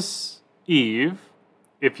Christmas Eve,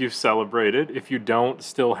 if you've celebrated. If you don't,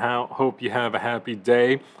 still hope you have a happy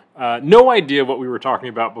day. No idea what we were talking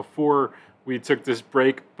about before we took this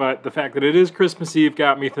break, but the fact that it is Christmas Eve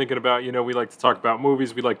got me thinking about, we like to talk about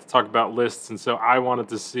movies, we like to talk about lists, and so I wanted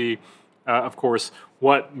to see of course,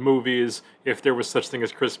 what movies, if there was such thing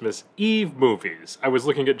as Christmas Eve movies. I was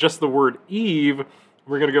looking at just the word Eve.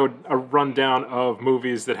 We're going to go a rundown of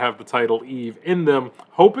movies that have the title Eve in them,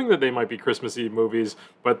 hoping that they might be Christmas Eve movies,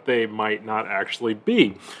 but they might not actually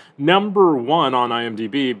be. Number 1 on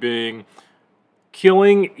IMDb being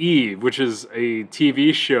Killing Eve, which is a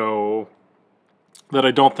TV show that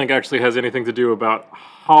I don't think actually has anything to do about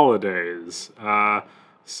holidays.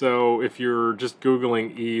 So if you're just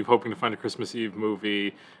Googling Eve, hoping to find a Christmas Eve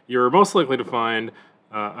movie, you're most likely to find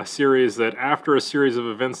a series that, after a series of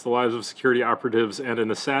events, the lives of security operatives and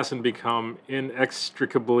an assassin become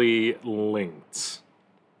inextricably linked.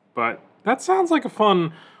 But that sounds like a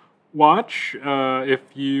fun watch. If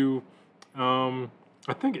you, I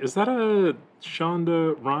think, is that a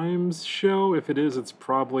Shonda Rhimes show? If it is, it's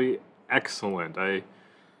probably excellent. I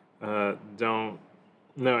don't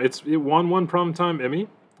know. It won one Primetime Emmy,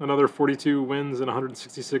 another 42 wins and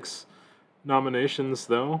 166 nominations,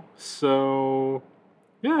 though. So,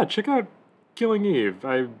 yeah, check out Killing Eve.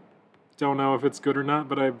 I don't know if it's good or not,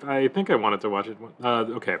 but I think I wanted to watch it.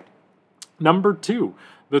 Okay. Number 2,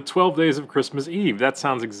 The 12 Days of Christmas Eve. That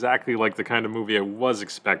sounds exactly like the kind of movie I was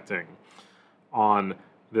expecting on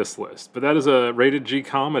this list. But that is a rated G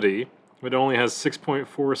comedy. It only has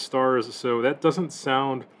 6.4 stars, so that doesn't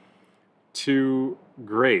sound too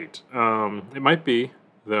great. It might be,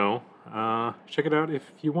 though. Check it out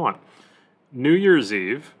if you want. New Year's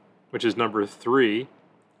Eve, which is number 3.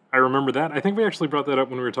 I remember that. I think we actually brought that up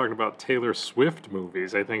when we were talking about Taylor Swift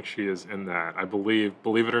movies. I think she is in that. I believe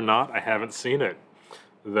it or not, I haven't seen it,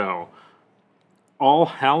 though. All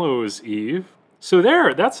Hallows Eve. So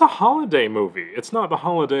that's a holiday movie. It's not the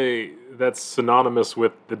holiday that's synonymous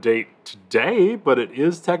with the date today, but it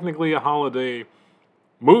is technically a holiday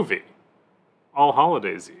movie. All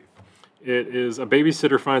Holidays Eve. It is a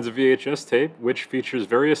babysitter finds a VHS tape which features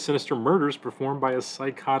various sinister murders performed by a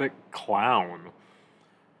psychotic clown.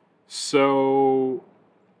 So,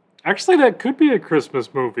 actually, that could be a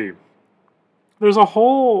Christmas movie. There's a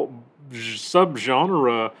whole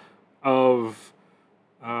subgenre of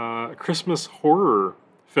Christmas horror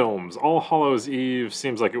films. All Hallows Eve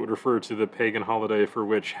seems like it would refer to the pagan holiday for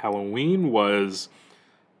which Halloween was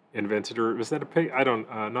invented, or was that a pagan? I don't,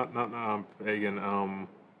 not pagan.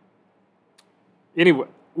 Anyway,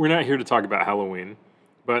 we're not here to talk about Halloween,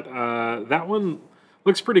 but that one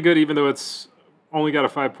looks pretty good, even though it's only got a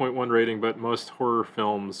 5.1 rating, but most horror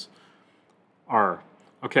films are.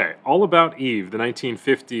 Okay, All About Eve, the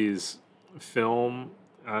 1950s film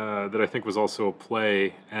that I think was also a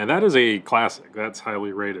play, and that is a classic. That's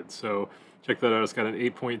highly rated, so check that out. It's got an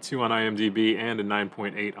 8.2 on IMDb and a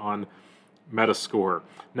 9.8 on Metascore.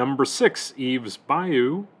 Number 6, Eve's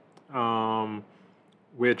Bayou,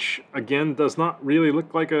 which, again, does not really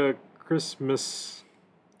look like a Christmas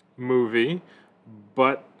movie,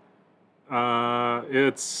 but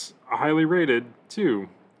it's highly rated, too.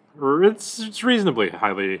 Or it's reasonably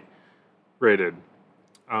highly rated.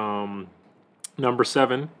 Number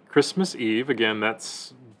 7, Christmas Eve. Again,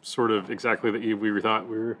 that's sort of exactly the Eve we thought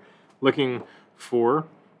we were looking for.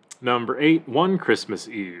 Number 8, One Christmas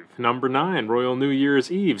Eve. Number 9, Royal New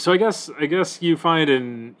Year's Eve. So I guess you find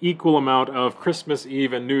an equal amount of Christmas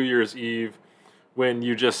Eve and New Year's Eve when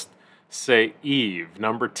you just say Eve.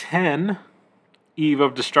 Number 10, Eve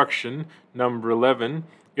of Destruction. Number 11,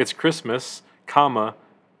 It's Christmas, comma,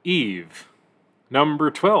 Eve. Number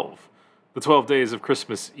 12, The 12 Days of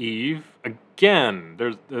Christmas Eve. Again,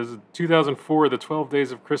 there's 2004, The 12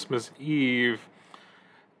 Days of Christmas Eve,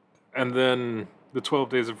 and then The 12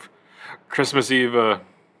 Days of Christmas Eve,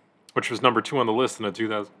 which was number 2 on the list in a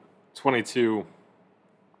 2022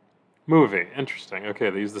 movie. Interesting. Okay,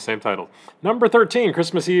 they use the same title. Number 13,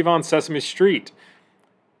 Christmas Eve on Sesame Street.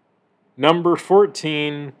 Number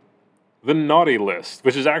 14, The Naughty List,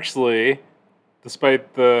 which is actually,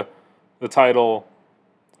 despite the title,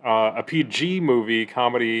 a PG movie,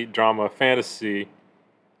 comedy, drama, fantasy.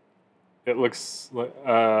 It looks like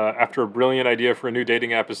after a brilliant idea for a new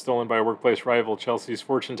dating app is stolen by a workplace rival, Chelsea's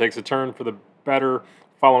fortune takes a turn for the better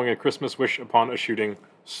following a Christmas wish upon a shooting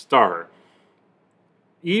star.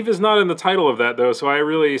 Eve is not in the title of that, though, so I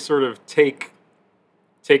really sort of take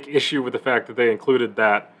issue with the fact that they included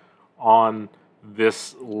that on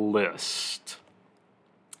this list.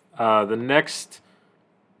 The next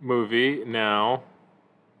movie now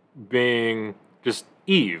being just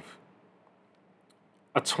Eve,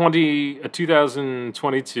 a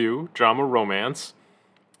 2022 drama romance.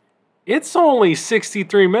 It's only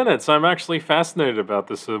 63 minutes. I'm actually fascinated about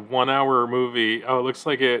this. A 1-hour movie. Oh, it looks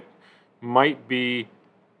like it might be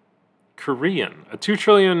Korean. A $2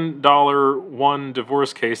 trillion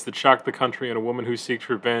divorce case that shocked the country and a woman who seeks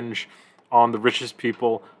revenge on the richest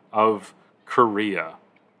people of Korea.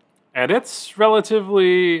 And it's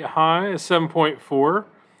relatively high, a 7.4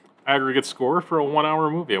 aggregate score for a 1-hour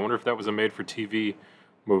movie. I wonder if that was a made-for-TV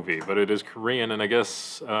movie, but it is Korean, and I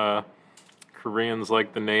guess Koreans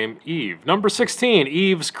like the name Eve. Number 16,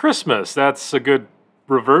 Eve's Christmas. That's a good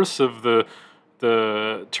reverse of the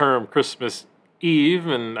term Christmas Eve,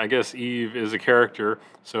 and I guess Eve is a character,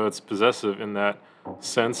 so it's possessive in that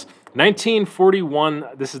sense. 1941,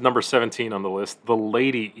 this is number 17 on the list, The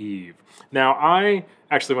Lady Eve. Now, I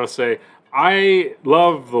actually want to say, I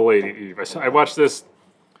love The Lady Eve. I watched this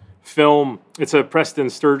film. It's a Preston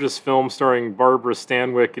Sturges film starring Barbara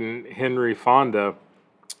Stanwyck and Henry Fonda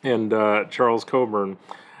and Charles Coburn.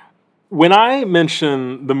 When I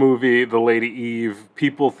mention the movie The Lady Eve,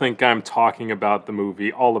 people think I'm talking about the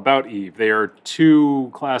movie All About Eve. They are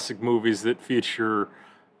two classic movies that feature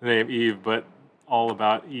the name Eve, but All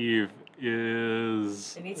About Eve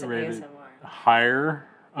is rated higher.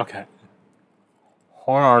 Okay.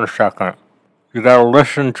 Hold on a second. You gotta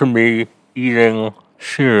listen to me eating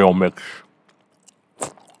cereal mix.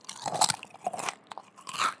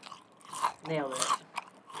 Nailed it.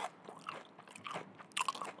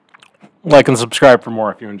 Like and subscribe for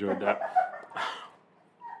more if you enjoyed that.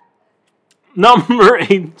 Number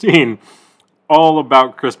 18, All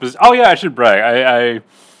About Christmas. Oh yeah, I should brag. I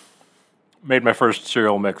made my first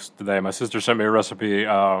cereal mix today. My sister sent me a recipe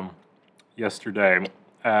yesterday,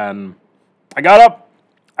 and I got up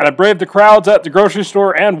and I braved the crowds at the grocery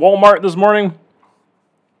store and Walmart this morning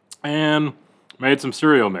and made some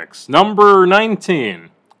cereal mix. Number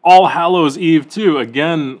 19, All Hallows Eve 2.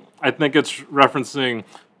 Again, I think it's referencing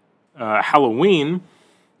Halloween.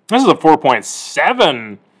 This is a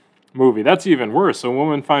 4.7 movie. That's even worse. A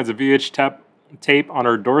woman finds a VH tape on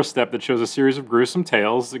her doorstep that shows a series of gruesome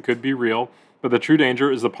tales that could be real, but the true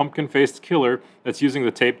danger is the pumpkin-faced killer that's using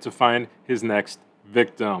the tape to find his next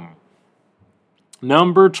victim.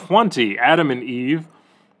 Number 20, Adam and Eve.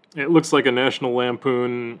 It looks like a National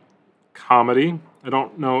Lampoon comedy. I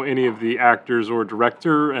don't know any of the actors or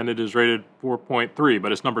director, and it is rated 4.3,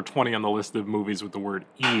 but it's number 20 on the list of movies with the word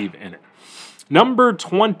Eve in it. Number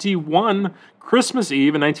 21, Christmas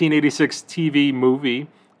Eve, a 1986 TV movie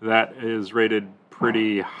that is rated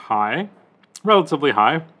pretty high, relatively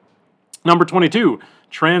high. Number 22,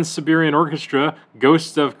 Trans-Siberian Orchestra,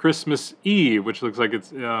 Ghost of Christmas Eve, which looks like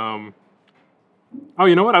it's... Oh,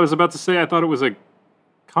 you know what? I was about to say I thought it was a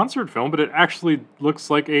concert film, but it actually looks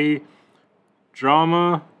like a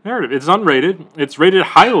drama narrative. It's unrated. It's rated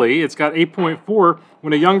highly. It's got 8.4.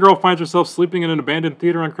 When a young girl finds herself sleeping in an abandoned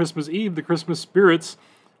theater on Christmas Eve, the Christmas spirits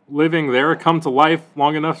living there come to life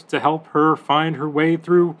long enough to help her find her way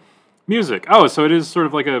through music. Oh, so it is sort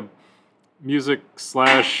of like a music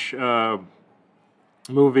 /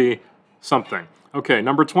 movie something. Okay,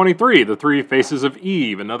 number 23, The Three Faces of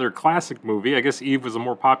Eve, another classic movie. I guess Eve was a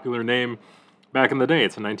more popular name back in the day.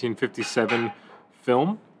 It's a 1957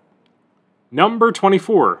 film. Number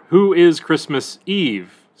 24, Who is Christmas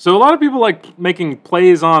Eve? So a lot of people like making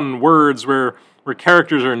plays on words where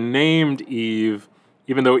characters are named Eve,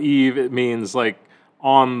 even though Eve, it means like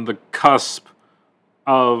on the cusp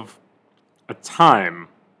of a time.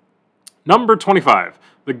 Number 25,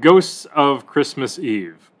 The Ghosts of Christmas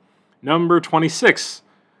Eve. Number 26,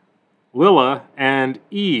 Lila and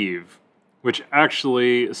Eve, which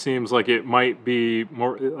actually seems like it might be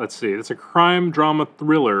more, let's see, it's a crime drama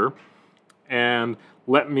thriller, and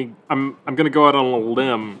I'm going to go out on a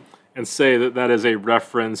limb and say that is a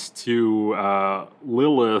reference to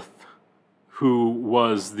Lilith, who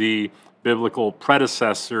was the biblical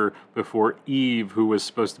predecessor before Eve, who was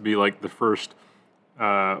supposed to be like the first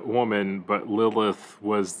woman, but Lilith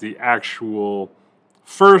was the actual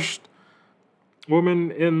first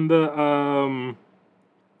woman in the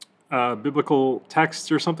biblical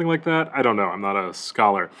texts or something like that. I don't know. I'm not a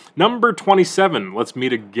scholar. Number 27, Let's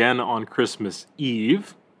Meet Again on Christmas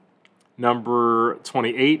Eve. Number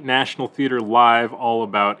 28, National Theater Live, All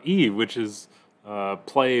About Eve, which is a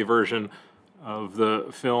play version of the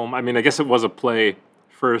film. I mean, I guess it was a play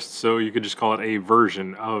first, so you could just call it a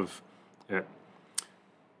version of it.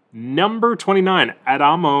 Number 29,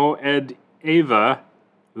 Adamo ed Eva,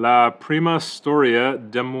 La Prima Storia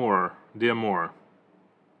d'Amor,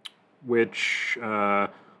 which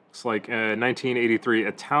is like a 1983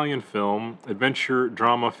 Italian film, adventure,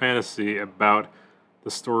 drama, fantasy about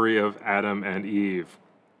the story of Adam and Eve.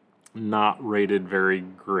 Not rated very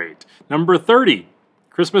great. Number 30,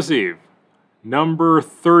 Christmas Eve. Number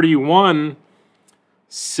 31,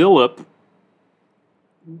 Silip.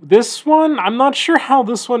 This one, I'm not sure how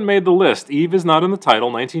this one made the list. Eve is not in the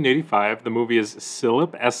title, 1985. The movie is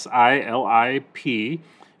Silip, S-I-L-I-P.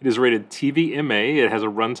 It is rated TVMA. It has a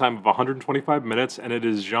runtime of 125 minutes, and it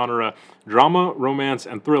is genre drama, romance,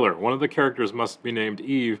 and thriller. One of the characters must be named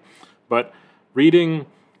Eve, but reading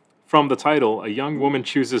from the title, a young woman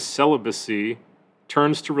chooses celibacy,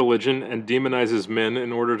 turns to religion, and demonizes men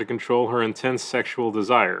in order to control her intense sexual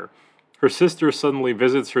desire. Her sister suddenly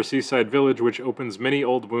visits her seaside village, which opens many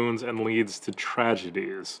old wounds and leads to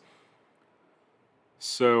tragedies.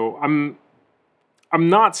 So I'm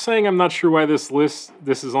not saying I'm not sure why this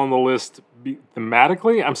is on the list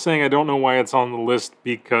thematically. I'm saying I don't know why it's on the list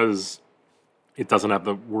because it doesn't have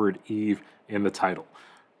the word Eve in the title.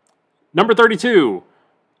 Number 32,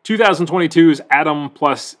 2022's Adam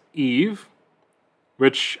plus Eve,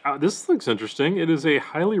 which this looks interesting. It is a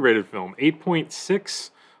highly rated film, 8.6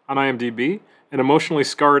 on IMDb. An emotionally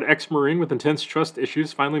scarred ex-Marine with intense trust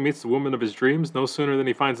issues finally meets the woman of his dreams. No sooner than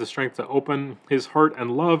he finds the strength to open his heart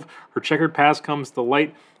and love, her checkered past comes to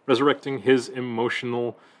light, resurrecting his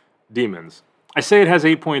emotional demons. I say it has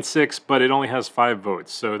 8.6, but it only has 5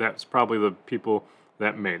 votes, so that's probably the people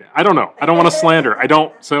that made it. I don't know. I don't want to slander. I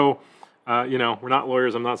don't. So, we're not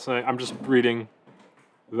lawyers. I'm not saying. I'm just reading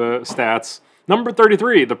the stats. Number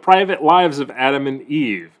 33, The Private Lives of Adam and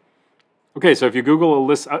Eve. Okay, so if you Google a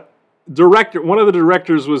list... one of the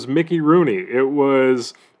directors was Mickey Rooney. It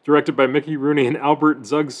was directed by Mickey Rooney and Albert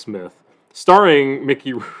Zugsmith, starring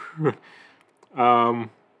Mickey Rooney.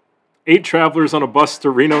 8 travelers on a bus to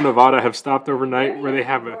Reno, Nevada have stopped overnight where they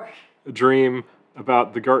have a dream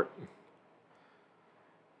about the garden.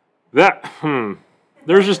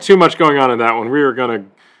 There's just too much going on in that one. We are going to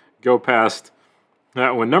go past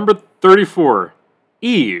that one. Number 34,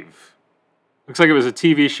 Eve. Looks like it was a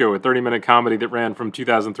TV show, a 30-minute comedy that ran from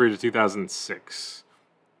 2003 to 2006.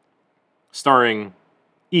 Starring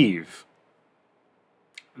Eve.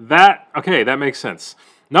 That makes sense.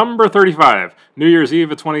 Number 35, New Year's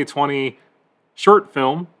Eve, a 2020 short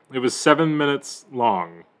film. It was 7 minutes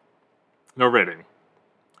long. No rating.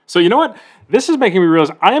 So you know what? This is making me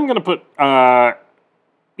realize I am going to put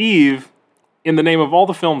Eve in the name of all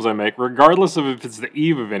the films I make, regardless of if it's the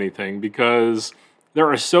eve of anything, because there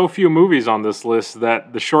are so few movies on this list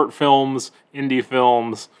that the short films, indie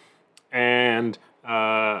films, and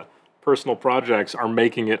personal projects are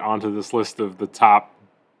making it onto this list of the top.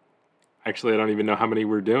 Actually, I don't even know how many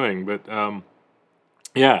we're doing, but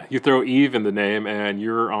you throw Eve in the name and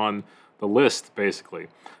you're on the list, basically.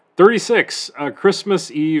 36, Christmas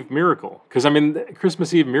Eve Miracle. Because,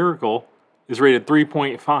 Christmas Eve Miracle is rated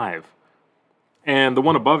 3.5. And the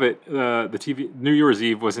one above it, the TV New Year's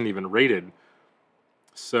Eve, wasn't even rated.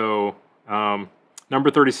 So,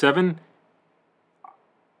 number 37,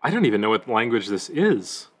 I don't even know what language this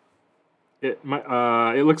is. It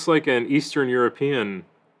looks like an Eastern European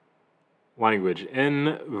language.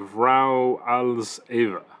 En vrouw als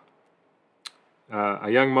Eva. A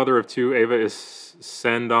young mother of 2, Eva is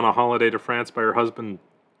sent on a holiday to France by her husband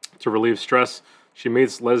to relieve stress. She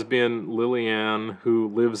meets lesbian Liliane, who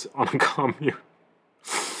lives on a commune.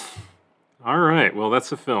 All right, well,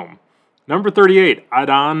 that's a film. Number 38,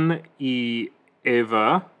 Adan y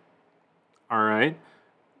Eva. All right.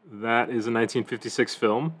 That is a 1956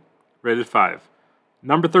 film, rated 5.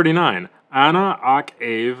 Number 39, Anna och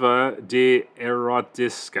Eva de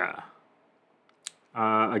Erotiska.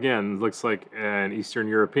 Again, looks like an Eastern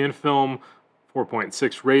European film,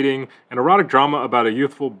 4.6 rating. An erotic drama about a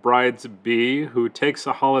youthful bride-to-be who takes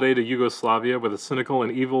a holiday to Yugoslavia with a cynical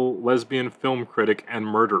and evil lesbian film critic and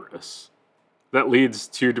murderess. That leads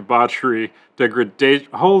to debauchery, degradation.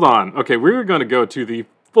 Hold on. Okay, we're going to go to the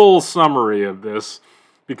full summary of this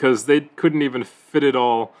because they couldn't even fit it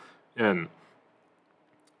all in.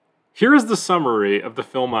 Here is the summary of the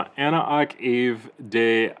film Anna och Eve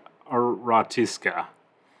de Erotiska.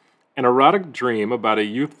 An erotic dream about a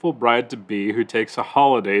youthful bride-to-be who takes a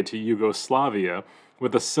holiday to Yugoslavia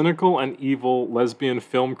with a cynical and evil lesbian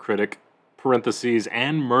film critic, parentheses,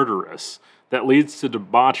 and murderess, that leads to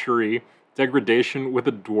debauchery, degradation with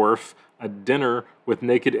a dwarf, a dinner with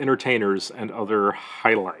naked entertainers, and other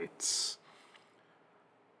highlights.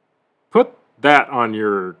 Put that on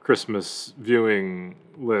your Christmas viewing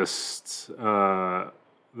list.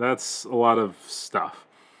 That's a lot of stuff.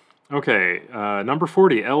 Okay, number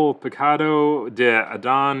 40, El Pecado de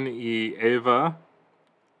Adán y Eva,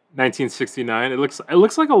 1969. It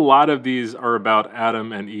looks like a lot of these are about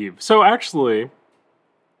Adam and Eve. So actually,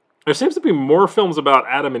 there seems to be more films about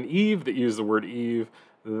Adam and Eve that use the word Eve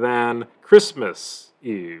than Christmas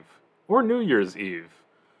Eve or New Year's Eve.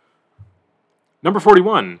 Number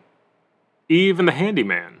 41, Eve and the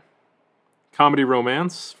Handyman, comedy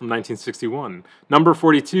romance from 1961. Number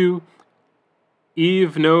 42,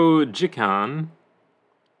 Eve no Jikan,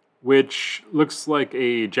 which looks like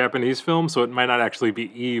a Japanese film, so it might not actually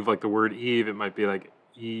be Eve, like the word Eve. It might be like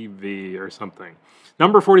Evie or something.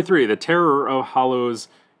 Number 43, The Terror of Hallows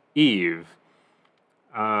Eve.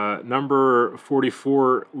 Number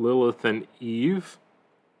 44, Lilith and Eve,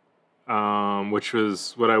 which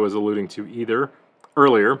was what I was alluding to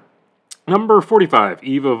earlier. Number 45,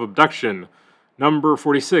 Eve of Abduction. Number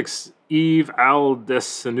 46, Eve al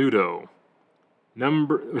Desnudo.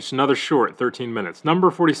 Which is another short, 13 minutes.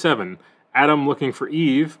 Number 47, Adam Looking for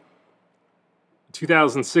Eve.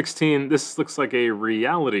 2016, this looks like a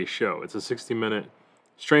reality show. It's a 60-minute.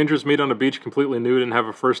 Strangers meet on a beach completely nude and have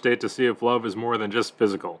a first date to see if love is more than just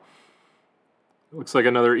physical. It looks like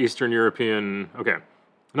another Eastern European. Okay.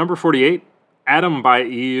 Number 48, Adam by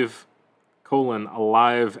Eve, a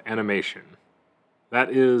live animation.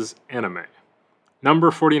 That is anime.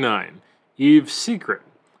 Number 49, Eve's Secret.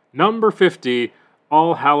 Number 50,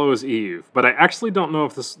 All Hallows Eve. But I actually don't know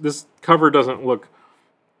if this cover doesn't look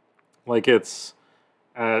like it's...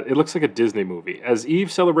 it looks like a Disney movie. As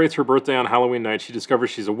Eve celebrates her birthday on Halloween night, she discovers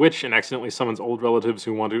she's a witch and accidentally summons old relatives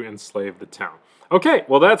who want to enslave the town. Okay,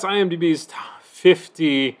 well that's IMDb's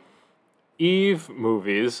 50 Eve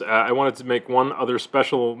movies. I wanted to make one other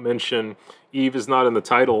special mention. Eve is not in the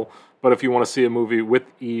title, but if you want to see a movie with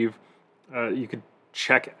Eve, you could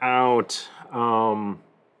check out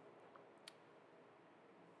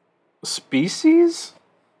Species?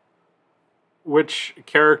 Which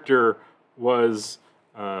character was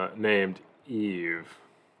named Eve?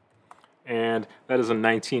 And that is a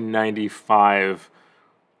 1995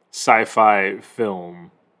 sci-fi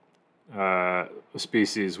film,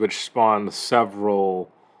 Species, which spawned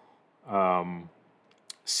several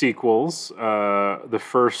sequels. The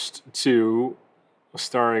first two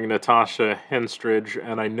starring Natasha Henstridge,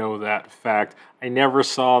 and I know that fact. I never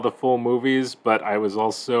saw the full movies, but I was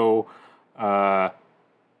also a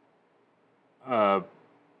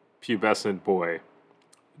pubescent boy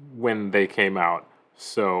when they came out,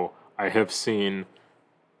 so I have seen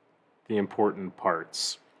the important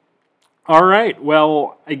parts. All right,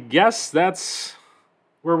 well, I guess that's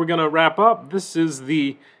where we're going to wrap up. This is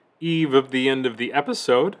the eve of the end of the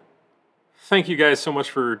episode. Thank you guys so much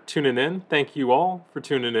for tuning in. Thank you all for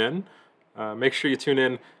tuning in. Make sure you tune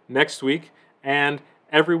in next week and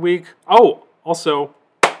every week. Oh, also,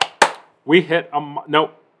 we hit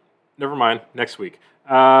nope, never mind. Next week.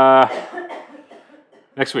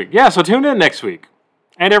 Next week. Yeah, so tune in next week.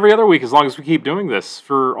 And every other week, as long as we keep doing this,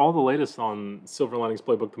 for all the latest on Silver Linings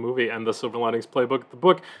Playbook, the movie, and the Silver Linings Playbook, the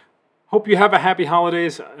book. Hope you have a happy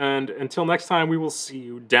holidays, and until next time, we will see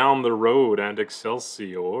you down the road, and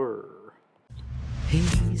Excelsior.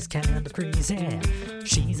 He's kind of crazy,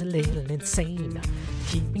 she's a little insane.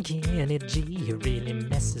 Keeping Kenny G really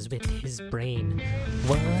messes with his brain.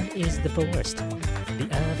 One is divorced, the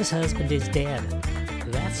other's husband is dead.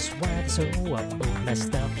 That's why they're so both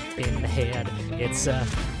messed up in the head. It's a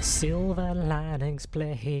Silver Linings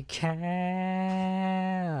Playcast.